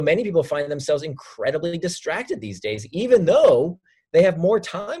many people find themselves incredibly distracted these days, even though they have more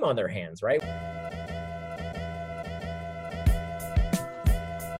time on their hands, right?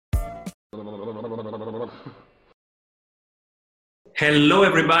 Hello,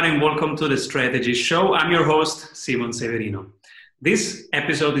 everybody, and welcome to the Strategy Show. I'm your host, Simon Severino. This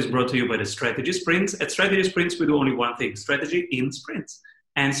episode is brought to you by the Strategy Sprints. At Strategy Sprints, we do only one thing, strategy in sprints.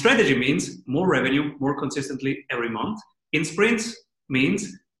 And strategy means more revenue, more consistently every month. In sprints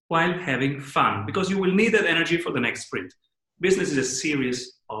means while having fun, because you will need that energy for the next sprint. Business is a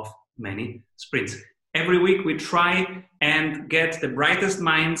series of many sprints. Every week we try and get the brightest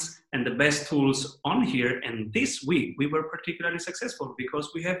minds and the best tools on here. And this week we were particularly successful because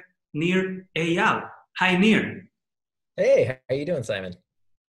we have Nir Eyal. Hi, Nir. Hey, how you doing, Simon?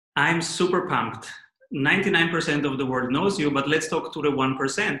 I'm super pumped. 99% of the world knows you, but let's talk to the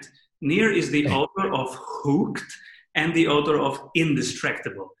 1%. Nir is the author of Hooked and the author of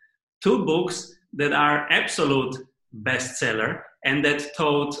Indistractable. Two books that are absolute bestseller and that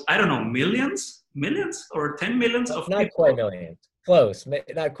taught, I don't know, millions or 10 millions of not people. Quite millions. Close,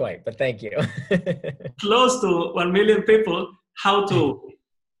 not quite, but thank you. Close to 1 million people, how to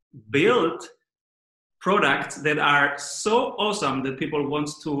build products that are so awesome that people want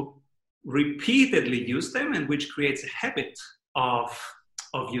to repeatedly use them, and which creates a habit of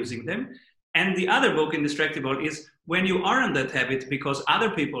using them. And the other book, Indistractable, is when you are on that habit because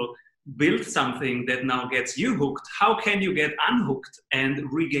other people build something that now gets you hooked, how can you get unhooked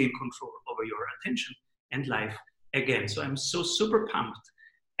and regain control over your attention and life again? So I'm so super pumped.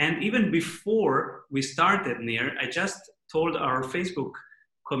 And even before we started, Nir, I just told our Facebook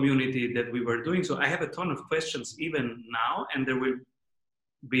community that we were doing. So I have a ton of questions even now, and there will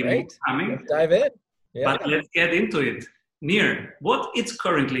be more coming. Let's dive in. Yeah. But let's get into it. Nir, what is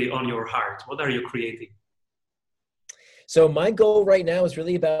currently on your heart? What are you creating? So my goal right now is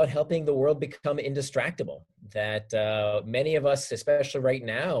really about helping the world become indistractable. That many of us, especially right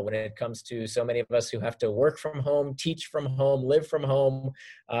now, when it comes to so many of us who have to work from home, teach from home, live from home,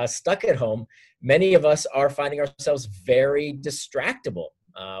 stuck at home, many of us are finding ourselves very distractible.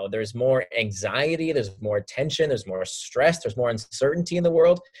 There's more anxiety, there's more tension, there's more stress, there's more uncertainty in the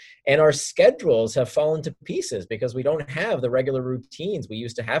world. And our schedules have fallen to pieces because we don't have the regular routines we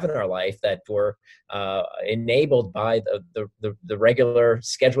used to have in our life that were enabled by the regular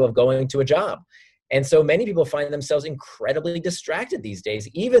schedule of going to a job. And so many people find themselves incredibly distracted these days,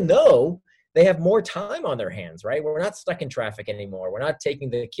 even though they have more time on their hands, right? We're not stuck in traffic anymore. We're not taking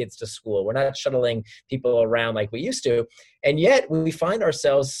the kids to school. We're not shuttling people around like we used to. And yet we find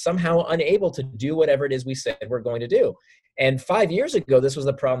ourselves somehow unable to do whatever it is we said we're going to do. And 5 years ago, this was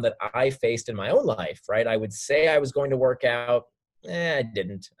the problem that I faced in my own life, right? I would say I was going to work out. I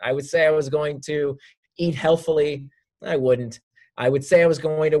didn't. I would say I was going to eat healthfully. I wouldn't. I would say I was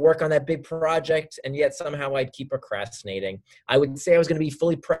going to work on that big project, and yet somehow I'd keep procrastinating. I would say I was going to be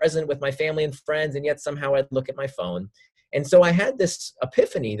fully present with my family and friends, and yet somehow I'd look at my phone. And so I had this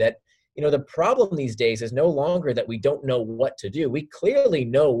epiphany that, the problem these days is no longer that we don't know what to do. We clearly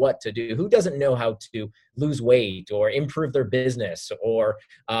know what to do. Who doesn't know how to lose weight or improve their business or,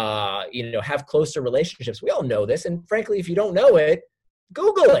 have closer relationships? We all know this. And frankly, if you don't know it,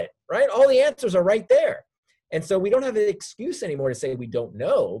 Google it, right? All the answers are right there. And so we don't have an excuse anymore to say we don't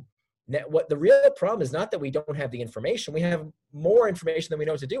know. What the real problem is not that we don't have the information. We have more information than we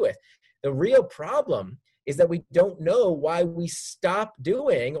know what to do with. The real problem is that we don't know why we stop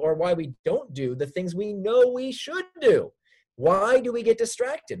doing or why we don't do the things we know we should do. Why do we get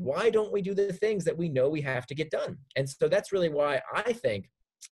distracted? Why don't we do the things that we know we have to get done? And so that's really why I think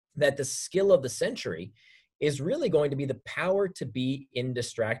that the skill of the century is really going to be the power to be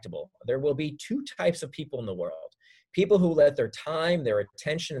indistractable. There will be two types of people in the world. People who let their time, their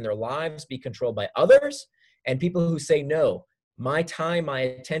attention, and their lives be controlled by others, and people who say, no, my time, my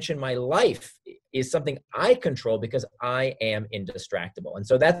attention, my life is something I control because I am indistractable. And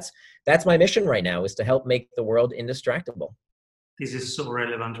so that's my mission right now, is to help make the world indistractable. This is so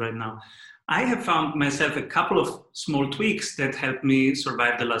relevant right now. I have found myself a couple of small tweaks that helped me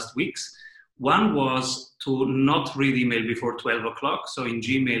survive the last weeks. One was to not read email before 12 o'clock. So in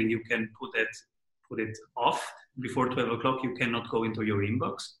Gmail, you can put it off. Before 12 o'clock, you cannot go into your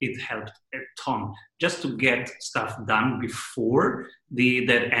inbox. It helped a ton just to get stuff done before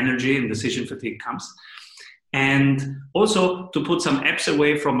that energy and decision fatigue comes. And also to put some apps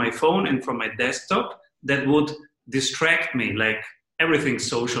away from my phone and from my desktop that would distract me, like everything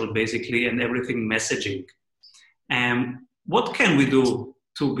social basically and everything messaging. What can we do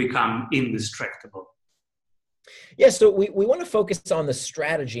to become indistractable? Yeah, so we want to focus on the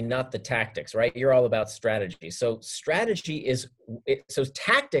strategy, not the tactics, right? You're all about strategy. So so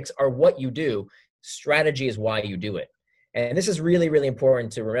tactics are what you do. Strategy is why you do it. And this is really, really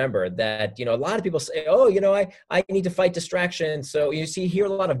important to remember that, a lot of people say, oh, I need to fight distraction. So you hear a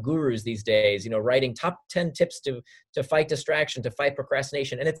lot of gurus these days, writing top 10 tips to fight distraction, to fight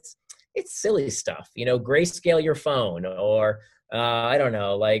procrastination. And it's silly stuff, grayscale your phone, or I don't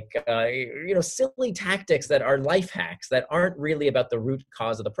know, silly tactics that are life hacks that aren't really about the root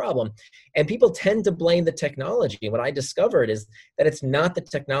cause of the problem. And people tend to blame the technology. What I discovered is that it's not the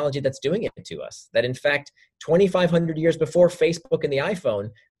technology that's doing it to us. That in fact, 2,500 years before Facebook and the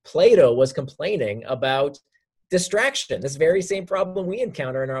iPhone, Plato was complaining about distraction, this very same problem we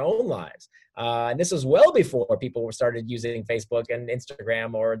encounter in our own lives. And this was well before people started using Facebook and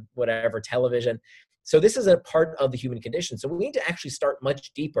Instagram or whatever, television. So this is a part of the human condition. So we need to actually start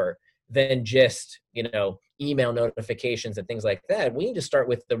much deeper than just, email notifications and things like that. We need to start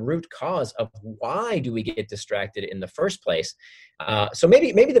with the root cause of why do we get distracted in the first place. So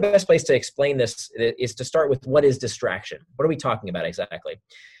maybe the best place to explain this is to start with what is distraction. What are we talking about exactly?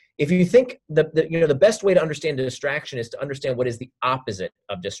 If you think the best way to understand distraction is to understand what is the opposite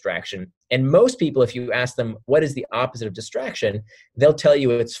of distraction. And most people, if you ask them what is the opposite of distraction, they'll tell you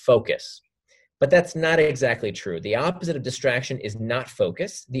it's focus. But that's not exactly true. The opposite of distraction is not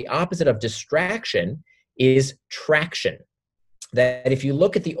focus. The opposite of distraction is traction. That if you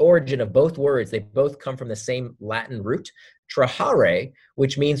look at the origin of both words, they both come from the same Latin root, trahare,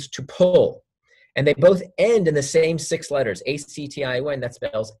 which means to pull. And they both end in the same 6 letters, A-C-T-I-O-N, that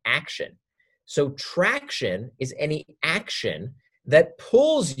spells action. So traction is any action that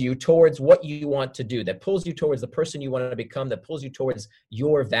pulls you towards what you want to do, that pulls you towards the person you want to become, that pulls you towards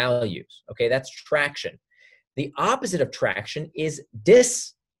your values. Okay, that's traction. The opposite of traction is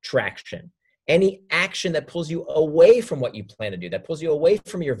distraction. Any action that pulls you away from what you plan to do, that pulls you away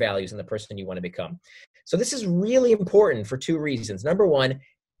from your values and the person you want to become. So this is really important for 2 reasons. Number one,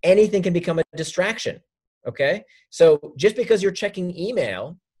 anything can become a distraction. Okay, so just because you're checking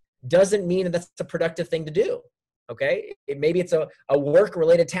email doesn't mean that that's a productive thing to do. Okay, maybe it's a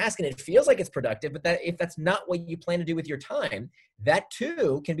work-related task and it feels like it's productive, but if that's not what you plan to do with your time, that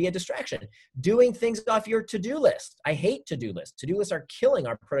too can be a distraction. Doing things off your to-do list. I hate to-do lists. To-do lists are killing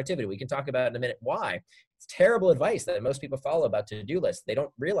our productivity. We can talk about in a minute why. It's terrible advice that most people follow about to-do lists. They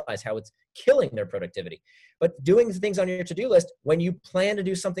don't realize how it's killing their productivity. But doing things on your to-do list when you plan to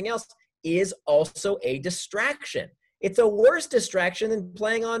do something else is also a distraction. It's a worse distraction than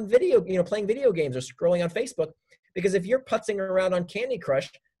playing video games or scrolling on Facebook. Because if you're putzing around on Candy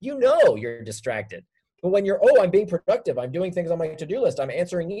Crush, you're distracted. But when I'm being productive, I'm doing things on my to-do list, I'm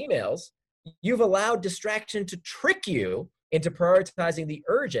answering emails, you've allowed distraction to trick you into prioritizing the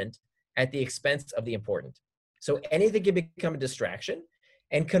urgent at the expense of the important. So anything can become a distraction.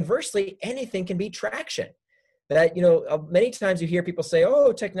 And conversely, anything can be traction. That, many times you hear people say,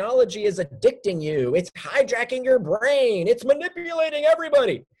 oh, technology is addicting you. It's hijacking your brain. It's manipulating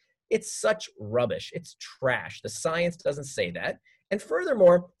everybody. It's such rubbish. It's trash. The science doesn't say that. And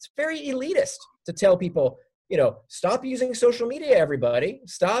furthermore, it's very elitist to tell people, stop using social media, everybody.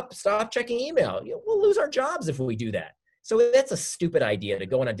 Stop checking email. We'll lose our jobs if we do that. So that's a stupid idea to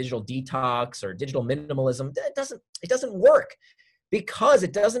go on a digital detox or digital minimalism. It doesn't work because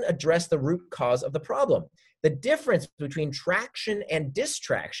it doesn't address the root cause of the problem. The difference between traction and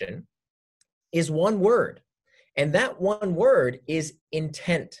distraction is one word. And that one word is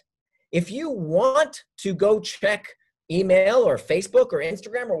intent. If you want to go check email or Facebook or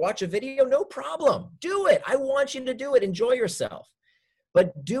Instagram or watch a video, no problem. Do it. I want you to do it. Enjoy yourself.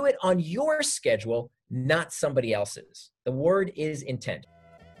 But do it on your schedule, not somebody else's. The word is intent.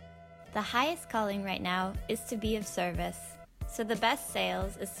 The highest calling right now is to be of service. So the best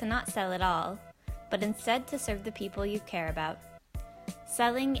sales is to not sell at all, but instead to serve the people you care about.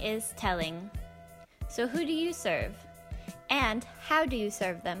 Selling is telling. So who do you serve? And how do you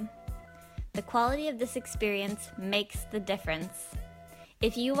serve them? The quality of this experience makes the difference.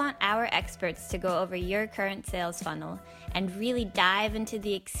 If you want our experts to go over your current sales funnel and really dive into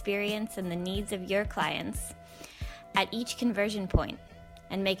the experience and the needs of your clients at each conversion point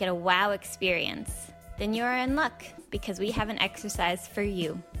and make it a wow experience, then you're in luck because we have an exercise for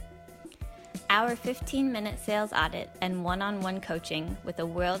you. Our 15-minute sales audit and one-on-one coaching with a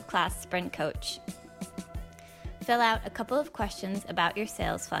world-class sprint coach. Fill out a couple of questions about your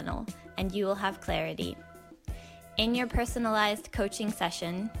sales funnel and you will have clarity. In your personalized coaching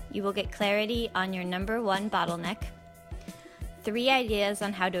session, you will get clarity on your number 1 bottleneck, 3 ideas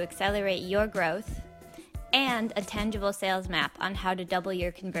on how to accelerate your growth, and a tangible sales map on how to double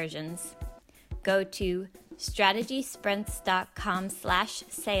your conversions. Go to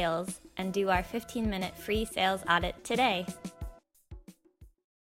strategysprints.com/sales and do our 15-minute free sales audit today.